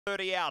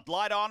30 out.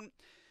 Light on.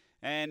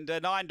 And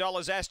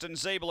 $9 Aston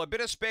Zeeble. A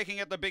bit of specking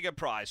at the bigger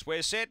price.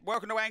 We're set.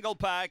 Welcome to Angle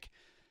Park.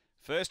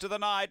 First of the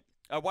night.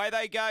 Away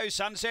they go.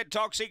 Sunset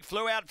Toxic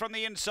flew out from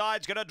the inside.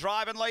 It's going to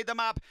drive and lead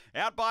them up.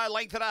 Out by a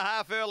length and a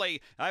half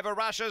early. Over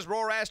Russia's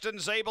Roar Aston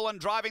Zeeble and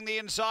driving the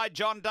inside,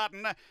 John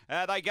Dutton.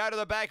 They go to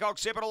the back.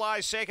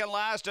 Occipitalize second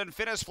last and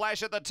Finish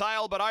Flash at the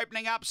tail. But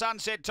opening up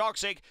Sunset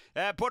Toxic.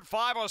 Put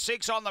 5 or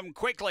 6 on them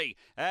quickly.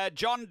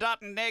 John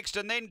Dutton next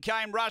and then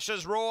came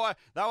Russia's Roar.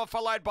 They were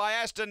followed by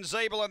Aston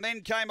Zeeble and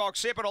then came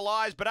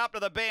Occipitalize. But up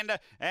to the bend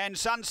and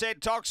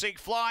Sunset Toxic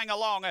flying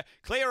along.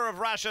 Clear of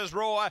Russia's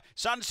Roar.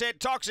 Sunset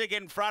Toxic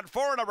in front.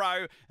 4 in a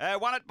row.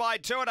 Won it by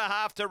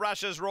 2.5 to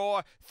Russia's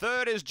Roar.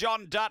 Third is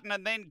John Dutton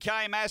and then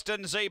came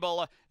Aston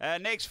Zeeble.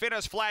 Next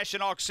Finish Flash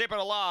and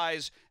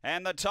Occipitalize.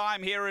 And the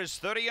time here is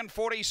 30 and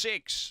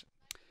 46.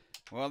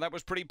 Well, that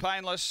was pretty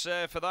painless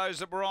for those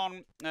that were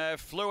on.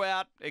 Flew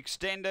out,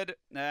 extended.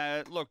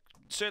 Look,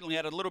 certainly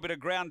had a little bit of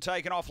ground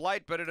taken off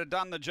late, but it had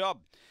done the job.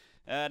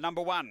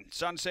 Number 1,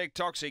 Sunset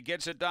Toxic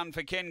gets it done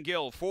for Ken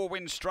Gill. 4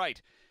 wins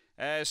straight.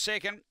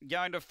 Second,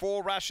 going to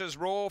 4, Russia's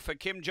Roar for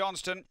Kim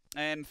Johnston.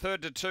 And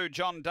third to 2,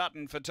 John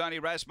Dutton for Tony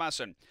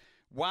Rasmussen.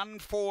 1,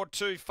 4,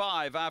 2,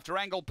 5 after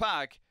Angle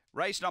Park,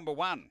 race number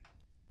 1.